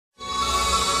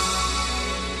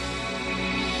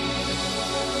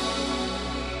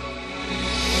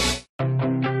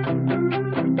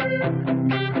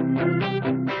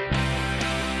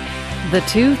The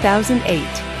 2008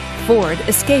 Ford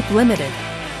Escape Limited,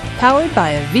 powered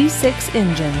by a V6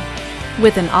 engine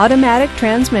with an automatic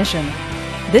transmission.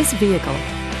 This vehicle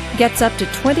gets up to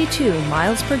 22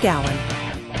 miles per gallon.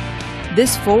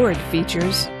 This Ford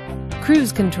features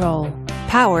cruise control,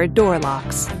 power door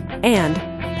locks, and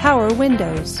power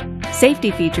windows.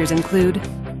 Safety features include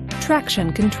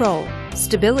traction control,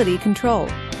 stability control,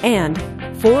 and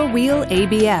four-wheel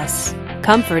ABS.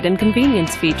 Comfort and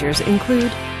convenience features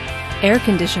include air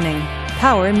conditioning,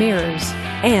 power mirrors,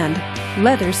 and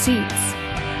leather seats.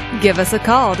 Give us a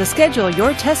call to schedule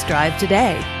your test drive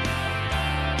today.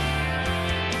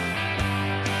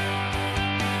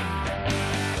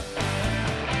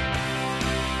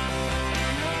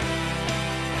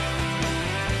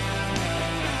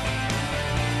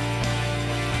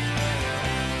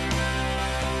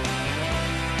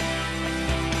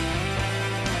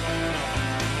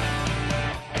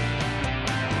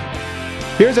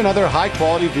 Here's another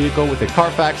high-quality vehicle with a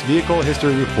Carfax Vehicle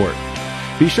History Report.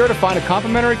 Be sure to find a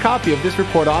complimentary copy of this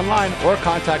report online or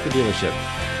contact the dealership.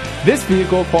 This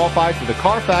vehicle qualifies for the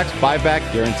Carfax Buyback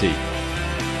Guarantee.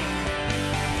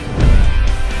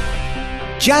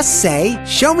 Just say,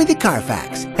 "Show me the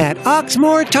Carfax" at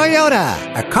Oxmoor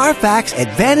Toyota, a Carfax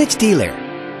Advantage dealer.